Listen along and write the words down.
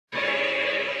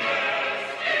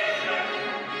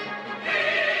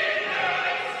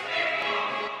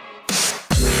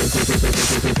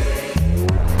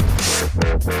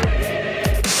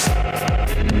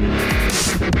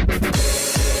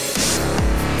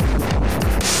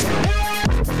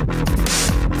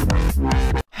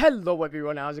Hello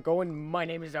everyone, how's it going? My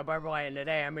name is Barbara and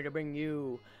today I'm here to bring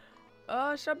you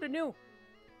something new.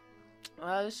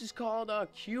 This is called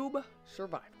Cube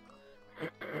Survival.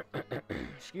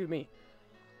 Excuse me.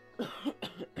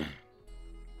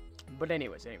 But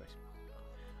anyways,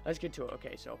 let's get to it.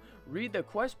 Okay, so read the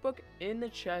quest book in the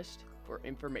chest for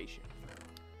information.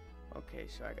 Okay,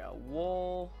 so I got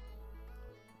wool,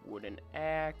 wooden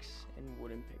axe, and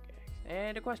wooden pickaxe,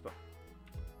 and a quest book.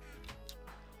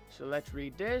 So let's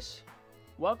read this.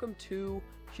 Welcome to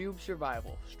Cube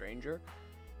Survival, stranger.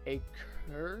 A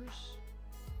curse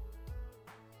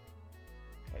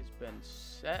has been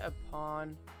set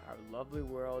upon our lovely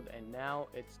world, and now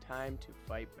it's time to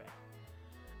fight back.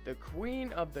 The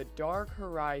Queen of the Dark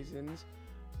Horizons,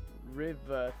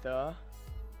 however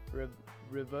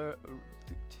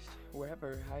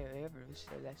this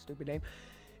that stupid name,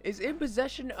 is in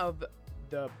possession of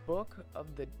the Book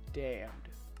of the Damned.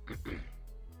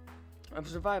 Of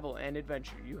survival and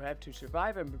adventure. You have to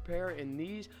survive and prepare in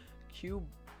these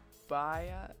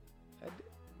cubia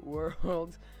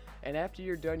worlds, and after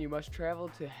you're done, you must travel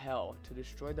to hell to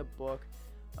destroy the Book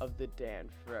of the Damned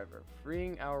forever,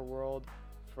 freeing our world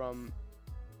from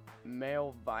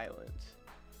male violence.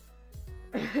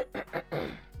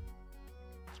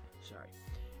 Sorry.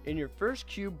 In your first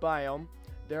cube biome,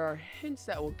 there are hints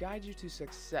that will guide you to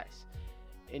success.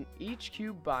 In each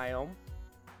cube biome,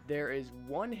 there is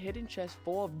one hidden chest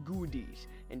full of goodies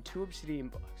and 2 obsidian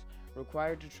blocks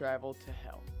required to travel to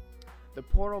hell. The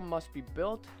portal must be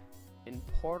built in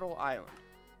Portal Island.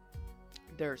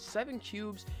 There are 7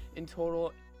 cubes in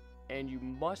total, and you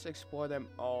must explore them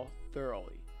all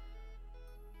thoroughly.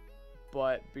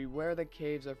 But beware, the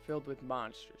caves are filled with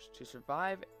monsters. To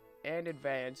survive and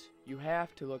advance, you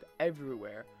have to look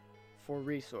everywhere for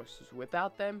resources.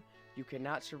 Without them, you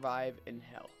cannot survive in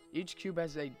hell. Each cube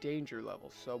has a danger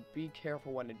level, so be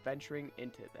careful when adventuring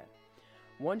into them.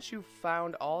 Once you've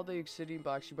found all the obsidian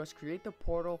blocks, you must create the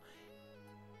portal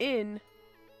in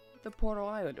the Portal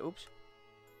Island. Oops.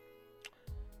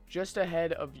 Just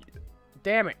ahead of you.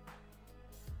 Damn it.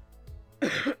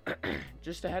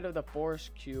 Just ahead of the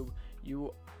forest cube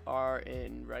you are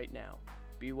in right now.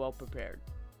 Be well prepared.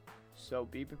 So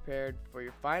be prepared for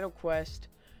your final quest,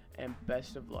 and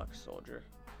best of luck, soldier.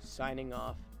 Signing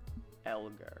off,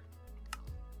 Elgar.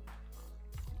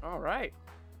 Alright.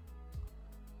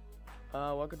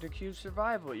 Welcome to Cube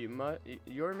Survival.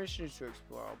 Your mission is to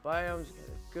explore all biomes,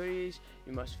 gather goodies.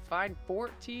 You must find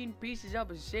 14 pieces of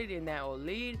obsidian that will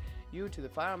lead you to the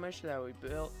final mission that we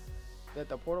built. That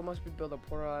the portal must be built on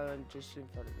Portal Island just in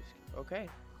front of this cube. Okay.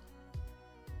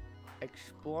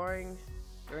 Exploring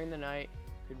during the night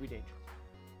could be dangerous.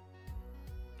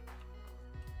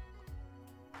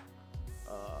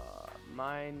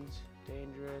 Mine's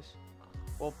dangerous.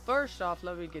 Well, first off,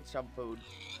 let me get some food.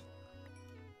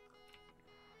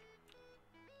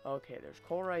 Okay, there's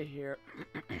coal right here.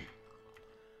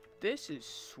 This is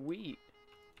sweet.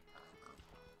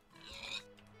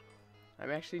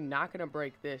 I'm actually not gonna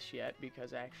break this yet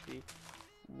because I actually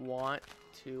want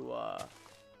to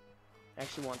that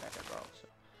to grow. So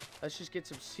let's just get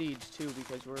some seeds too,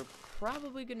 because we're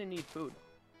probably gonna need food.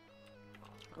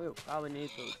 We'll probably need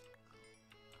food.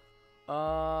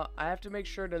 I have to make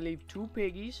sure to leave 2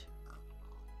 piggies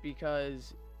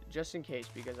because just in case,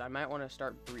 because I might want to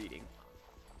start breeding.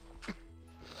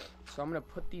 So I'm gonna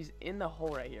put these in the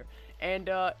hole right here. And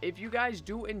if you guys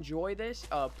do enjoy this,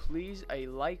 please a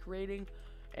like rating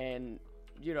and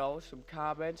some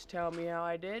comments tell me how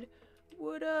I did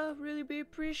would really be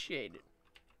appreciated.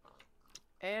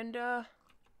 And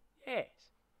yes.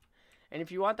 And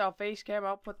if you want the face cam,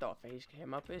 I'll put the face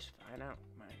cam up. It's fine, I don't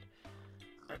mind.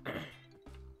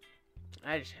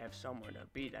 I just have somewhere to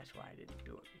be, that's why I didn't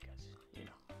do it,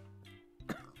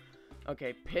 because,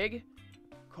 Okay, pig,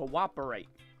 cooperate.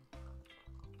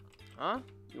 Huh?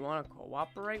 You want to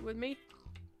cooperate with me?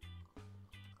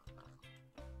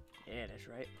 Yeah, that's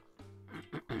right.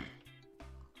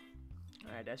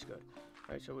 Alright, that's good.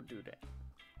 Alright, so we'll do that.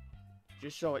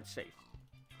 Just so it's safe.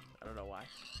 I don't know why.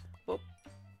 Boop.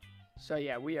 So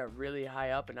yeah, we are really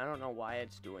high up, and I don't know why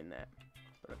it's doing that.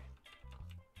 But okay.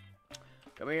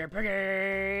 Come here,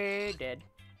 piggy! Dead.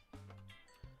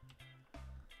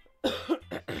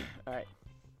 Alright.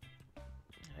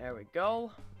 There we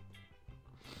go.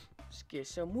 Let's get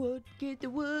some wood. Get the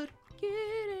wood. Get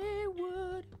it,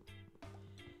 wood.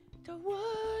 The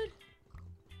wood.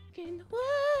 Get the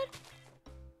wood.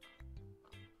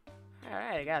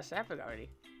 Alright, I got a sapling already.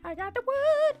 I got the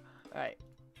wood. Alright.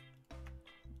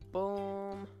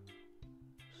 Boom.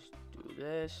 Let's do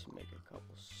this. Make a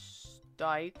couple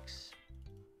stikes.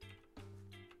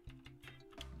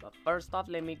 But first off,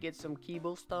 let me get some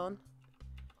cobblestone.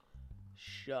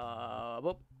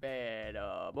 Boop, and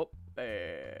boop,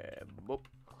 and boop.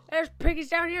 There's piggies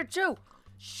down here too.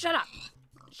 Shut up.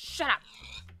 Shut up.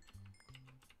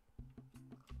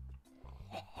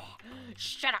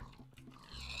 Shut up.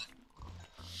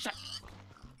 Shut.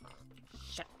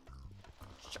 Shut.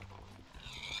 Shut.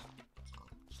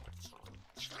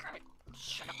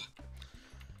 Shut up.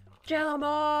 Kill them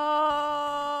all.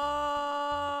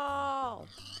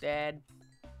 Dead.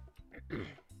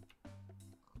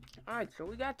 Alright, so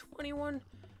we got 21.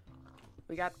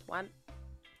 We got one.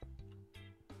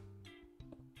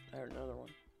 There's another one.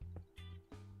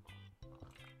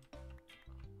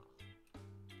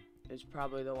 It's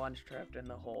probably the ones trapped in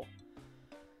the hole.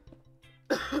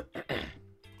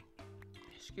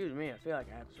 Excuse me, I feel like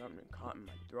I have something caught in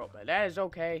my throat, but that is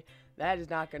okay. That is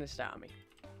not going to stop me.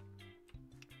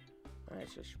 Alright,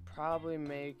 so I should probably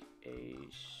make a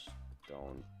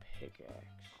stone pickaxe.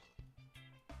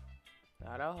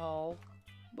 Not a hole.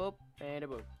 Boop, and a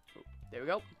boop. Boop. There we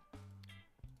go.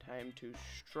 Time to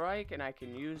strike, and I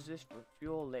can use this for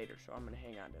fuel later, so I'm going to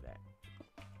hang on to that.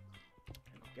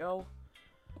 There we go.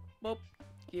 Boop.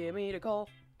 Give me the coal.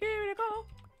 Give me the coal.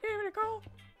 Give me the coal.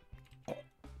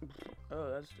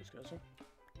 Oh, that's disgusting.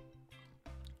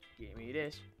 Give me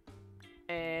this.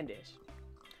 And this.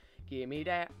 Give me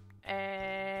that.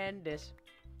 And this.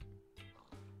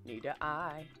 Need to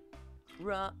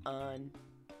run.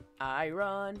 I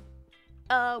run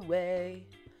away.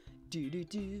 Do do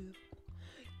do.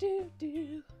 Do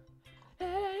do.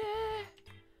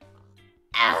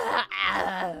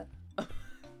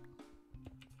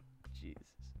 Jesus.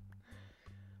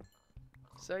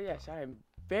 So yes, I am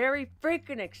very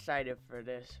freaking excited for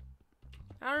this.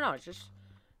 I don't know, it's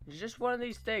just one of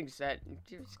these things that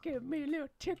just give me a little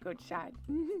tickle inside.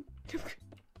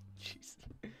 Jesus.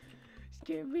 Just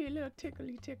give me a little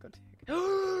tickly tickle.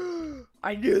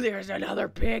 I knew there was another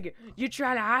pig. You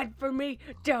trying to hide from me?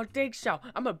 Don't think so.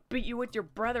 I'm gonna beat you with your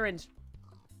brethren's.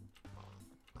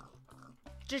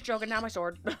 Just joking, now my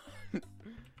sword.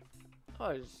 Oh,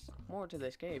 there's more to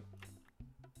this cave.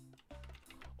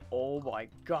 Oh my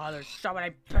god, there's so many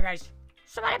piggies.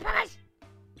 So many piggies.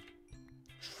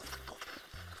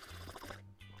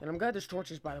 And I'm glad there's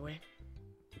torches, by the way.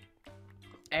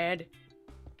 And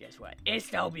guess what? It's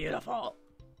so beautiful.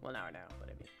 Well, now, but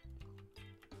I mean.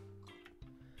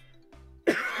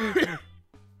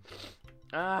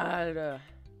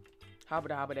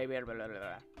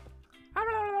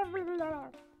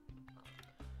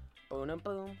 Boom,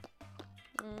 boom.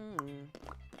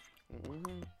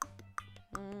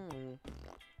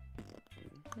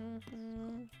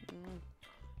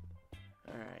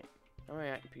 Alright, how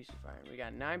many pieces of iron? We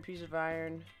got 9 pieces of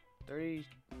iron,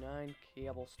 39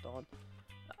 cobblestone.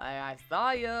 I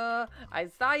saw ya! I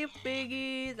saw you,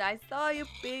 piggies! I saw you,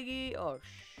 piggy! Oh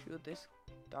shoot, this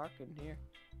dark in here.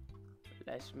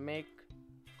 Let's make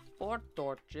 4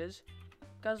 torches,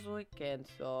 cause we can.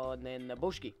 So then the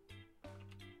bushki.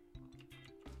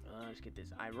 Let's get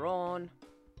this iron.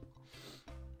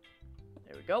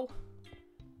 There we go.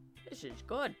 This is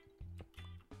good.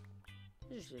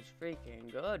 This is freaking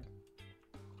good.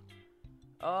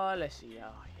 Oh, let's see.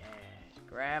 Oh, yes.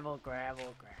 Gravel,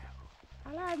 gravel, gravel.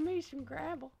 I like me some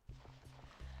gravel.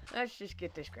 Let's just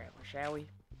get this gravel, shall we?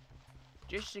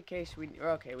 Just in case we...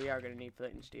 Okay, we are going to need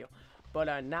flint and steel. But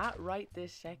not right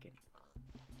this second.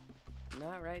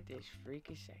 Not right this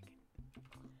freaking second.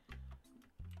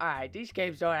 Alright, these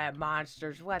caves don't have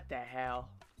monsters. What the hell?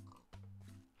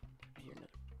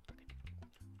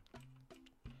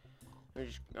 Let me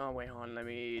just, oh wait, hold on, let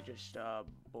me just,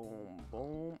 boom,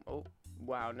 boom, oh,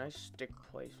 wow, nice stick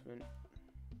placement,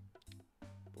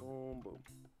 boom, boom,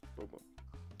 boom, boom,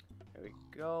 there we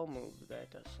go, move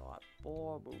that to slot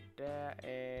 4, move that,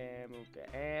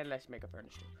 and let's make a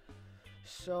furnace too.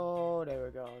 So, there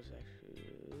we go,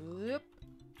 yep.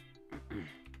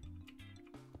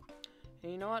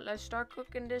 And you know what, let's start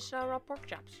cooking this, raw pork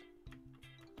chops,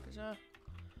 because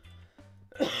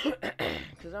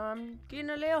I'm getting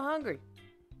a little hungry.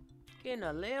 Getting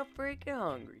a little freaking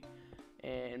hungry.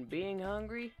 And being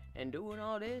hungry and doing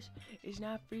all this is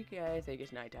not freaking. I think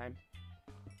it's nighttime.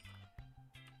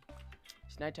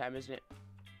 It's nighttime, isn't it?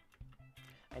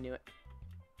 I knew it.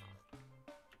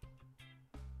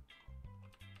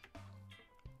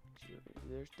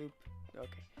 There's Stoop.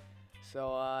 Okay.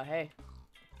 So, hey.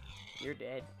 You're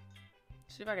dead.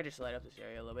 See if I can just light up this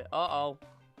area a little bit. Uh-oh.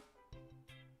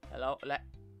 Hello?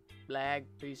 Lag,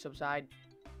 please subside.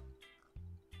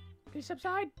 Please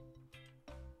subside.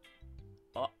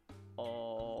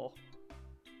 Uh-oh.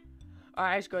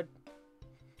 Alright, it's good.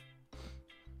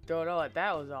 Don't know what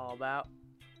that was all about.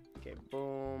 Okay,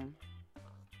 boom.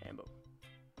 And boom.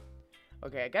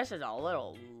 Okay, I guess it's a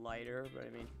little lighter, but I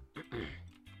mean...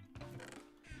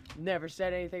 Never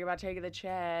said anything about taking the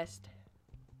chest.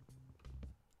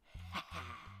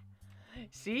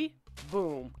 See?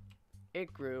 Boom.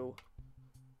 It grew.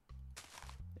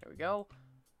 There we go.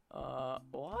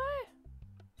 What?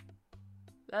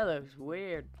 That looks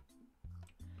weird.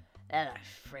 That looks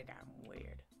freaking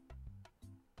weird.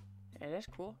 Hey, that's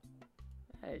cool.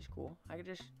 That is cool. I could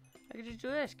just do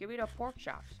this. Give me the pork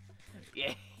chops.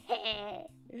 Yeah.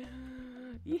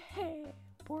 Yeah.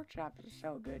 Pork chops are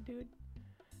so good, dude.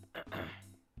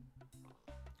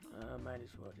 Might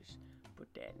as well just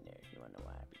put that in there. You wanna know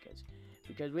why?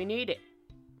 Because we need it.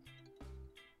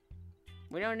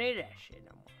 We don't need that shit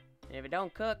no more. And if it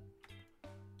don't cook,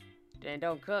 then it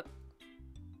don't cook.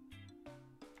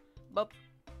 Boop.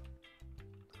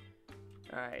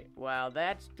 Alright, while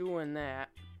that's doing that,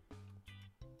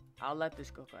 I'll let this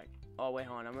cook like... Oh, wait,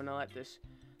 hold on. I'm gonna let this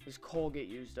coal get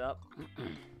used up.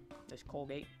 This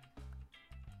Colgate.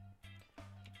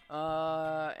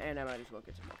 And I might as well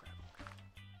get some more gravel.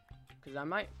 Because I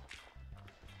might...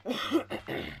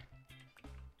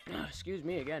 Excuse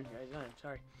me again, guys. I'm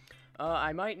sorry.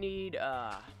 I might need,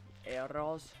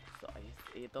 arrows. So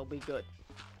it'll be good.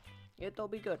 It'll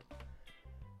be good.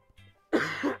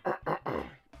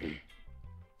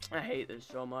 I hate this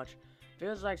so much.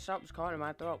 Feels like something's caught in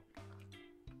my throat.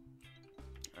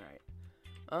 Alright.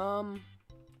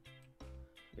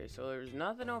 Okay, so there's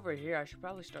nothing over here. I should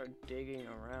probably start digging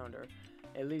around, or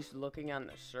at least looking on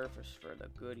the surface for the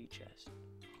goodie chest.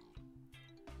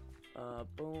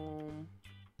 Boom.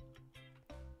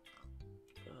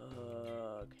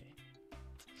 Okay.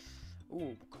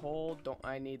 Ooh, coal.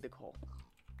 I need the coal.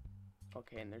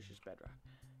 Okay, and there's just bedrock.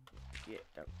 Get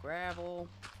the gravel.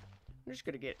 I'm just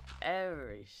gonna get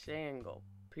every single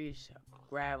piece of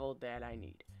gravel that I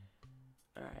need.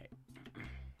 Alright.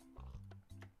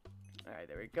 Alright,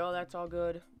 there we go. That's all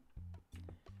good.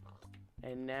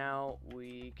 And now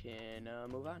we can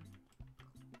move on.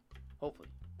 Hopefully.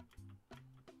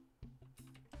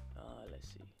 Let's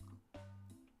see.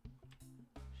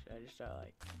 Should I just start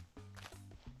like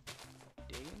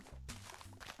digging?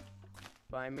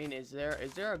 But I mean, is there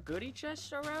a goodie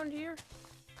chest around here?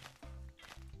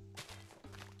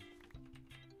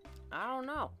 I don't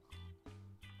know.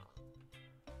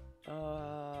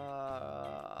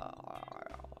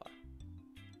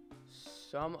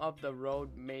 Some of the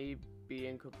road may be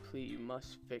incomplete. You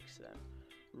must fix them.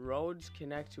 Roads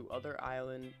connect to other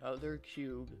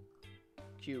cubes.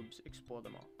 Explore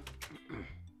them all.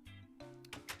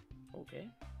 Okay.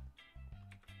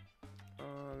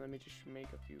 Let me just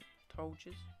make a few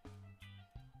torches.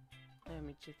 There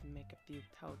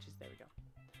we go.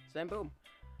 So then, boom.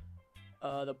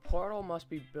 The portal must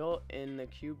be built in the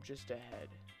cube just ahead.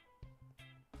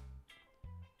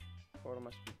 Portal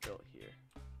must be built here.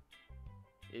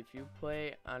 If you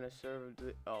play on a server,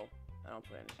 oh, I don't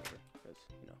play on a server because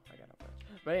you know I got no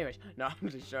friends. But anyways, no, I'm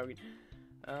just joking.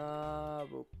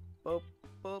 Boop, boop,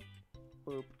 boop,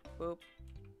 boop, boop,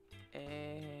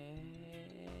 and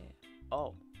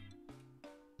oh,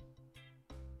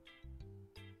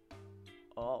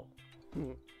 oh,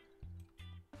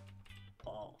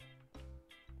 oh.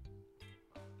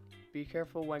 Be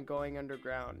careful when going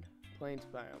underground. Plains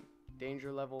biome.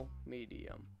 Danger level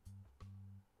medium.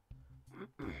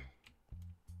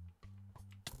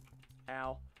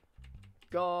 Ow.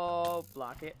 Go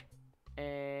block it.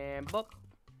 And boop.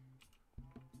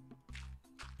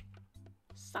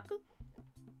 Sucker.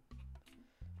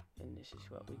 And this is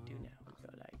what we do now. We go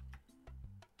like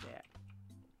that.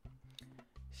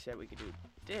 Said we could do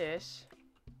this.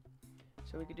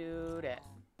 So we could do that.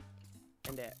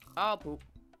 And that. Oh, poop.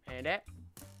 And that.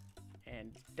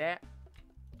 And that.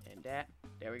 And that.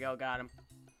 There we go. Got him.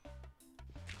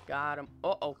 Got him.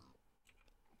 Uh-oh.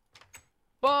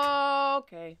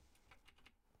 Okay.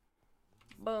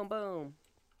 Boom, boom.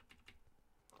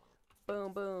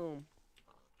 Boom, boom.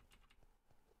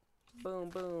 Boom,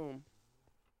 boom.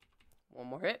 One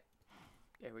more hit.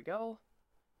 There we go.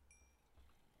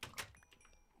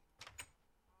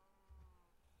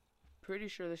 Pretty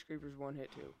sure this creeper's one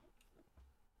hit too.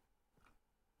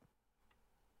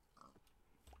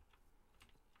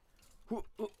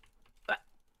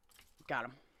 Got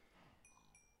him.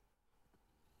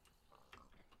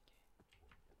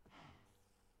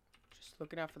 Just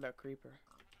looking out for that creeper.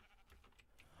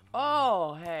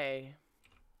 Oh, hey.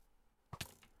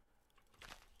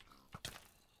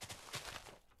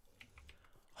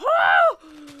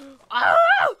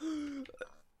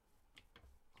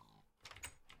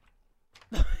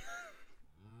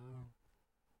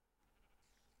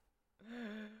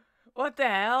 What the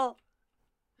hell?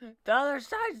 The other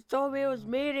side told me it was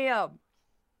medium.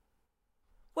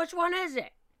 Which one is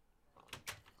it?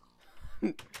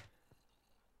 Get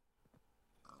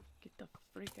the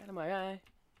freak out of my eye.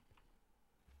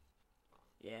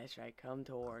 Yeah, that's right. Come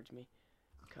towards me.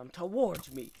 Come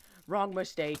towards me. Wrong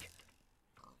mistake.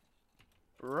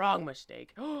 Wrong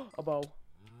mistake. A bow.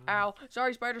 Ow.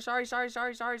 Sorry, spider. Sorry.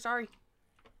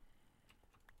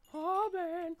 Oh,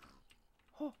 man.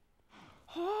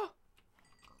 Oh.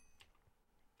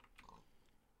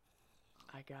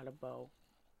 I got a bow.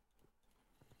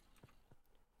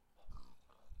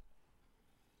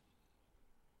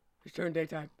 It's turning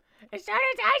daytime. It's turning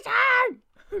daytime!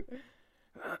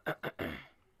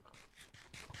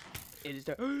 It is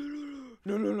time.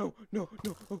 No.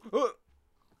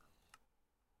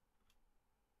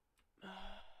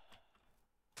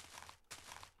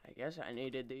 I guess I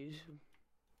needed these.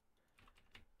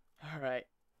 Alright.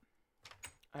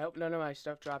 I hope none of my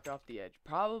stuff dropped off the edge.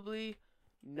 Probably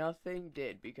nothing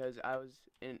did because I was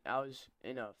in a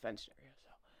fenced area,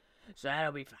 so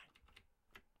that'll be fine.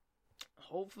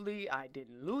 Hopefully I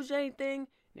didn't lose anything,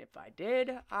 and if I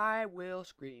did, I will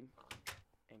scream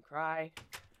and cry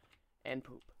and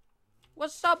poop.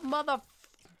 What's up, mother?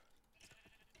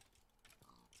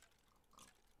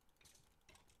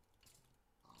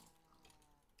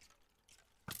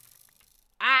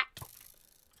 Ah!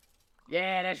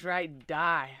 Yeah, that's right,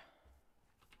 die.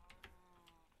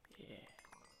 Yeah.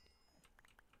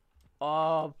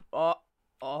 Oh,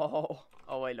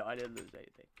 wait, no, I didn't lose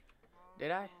anything.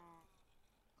 Did I?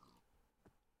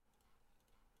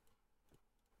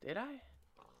 Did I?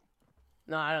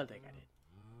 No, I don't think I did.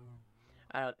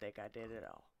 I don't think I did at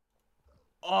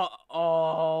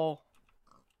all.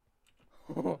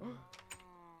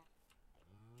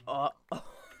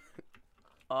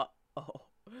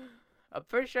 I'm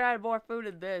pretty sure I had more food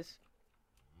in this.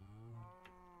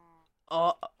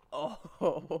 Yeah,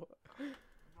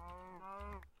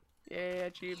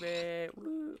 achievement.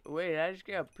 Woo. Wait, did I just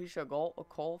get a piece of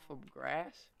coal from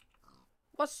grass?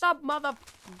 What's up, mother?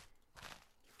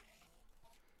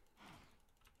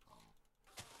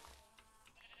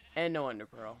 And no ender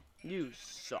pearl. You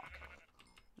suck.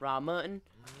 Raw mutton.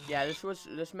 Yeah, this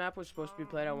map was supposed to be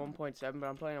played on 1.7, but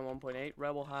I'm playing on 1.8.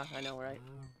 Rebel, huh? I know, right?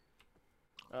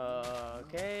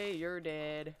 Okay, you're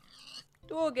dead.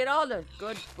 Dude, get all the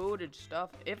good food and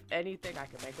stuff. If anything, I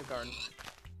can make a garden.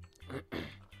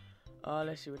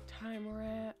 Let's see what time we're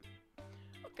at.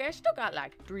 Okay, I still got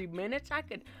like 3 minutes. I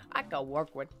could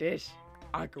work with this.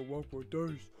 I could work with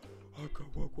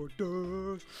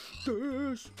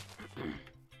this.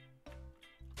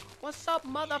 What's up,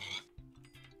 mother?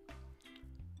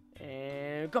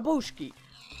 And Kabooshki.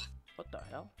 What the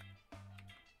hell?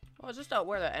 Oh, is this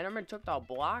where the Enderman took the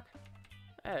block?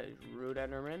 That is rude,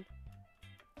 Enderman.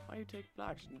 Why you take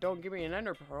blocks? Don't give me an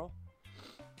ender pearl.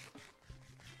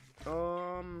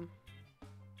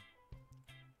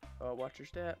 Watch your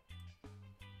step.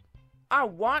 I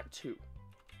want to.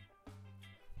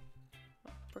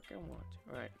 I freaking want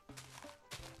to. Alright.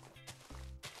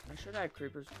 I should have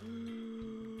creepers.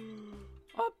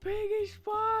 A piggy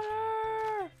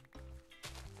spotter!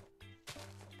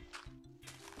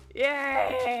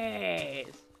 Yes!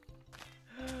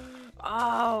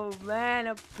 Oh man,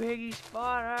 a piggy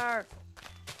spotter!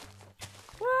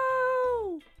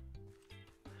 Woo!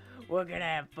 We're gonna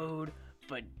have food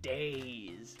for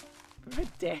days. For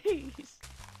days.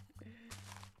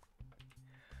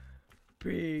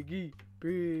 Piggy.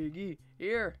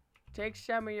 Here, take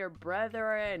some of your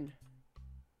brethren.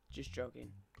 Just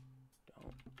joking.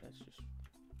 Don't. That's just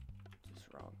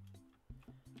wrong.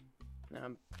 Now,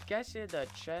 I'm guessing the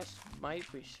chest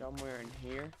might be somewhere in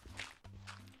here.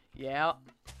 Yeah.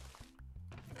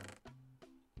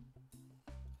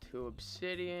 2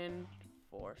 obsidian,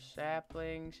 4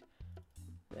 saplings.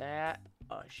 That,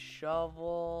 a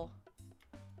shovel.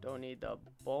 Don't need the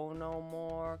bow no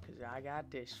more, because I got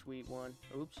this sweet one.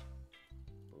 Oops.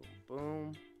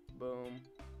 Boom, boom,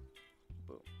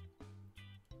 boom.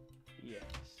 Yes.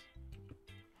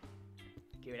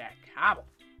 Give me that cobble.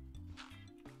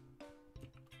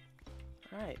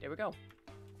 Alright, there we go.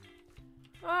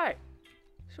 Alright.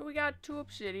 So we got 2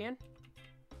 obsidian,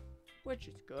 which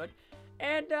is good.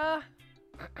 And,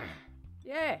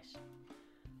 yes.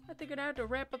 I think I'm gonna have to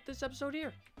wrap up this episode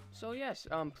here. So, yes,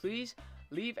 please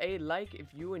leave a like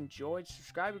if you enjoyed.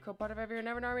 Subscribe, become part of every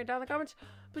Never Army down in the comments.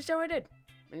 Please tell me I did.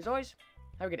 And as always,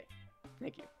 have a good day.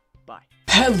 Thank you. Bye.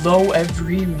 Hello,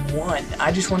 everyone.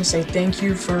 I just want to say thank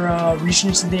you for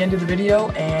reaching to the end of the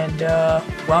video. And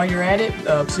while you're at it,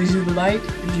 please leave a like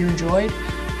if you enjoyed.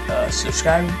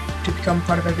 Subscribe to become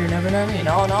part of every Never Army. And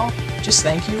all in all, just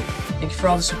thank you. Thank you for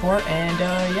all the support. And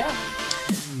yeah.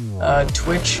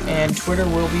 Twitch and Twitter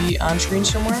will be on screen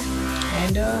somewhere.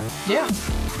 And yeah,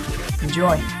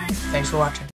 enjoy. Thanks for watching.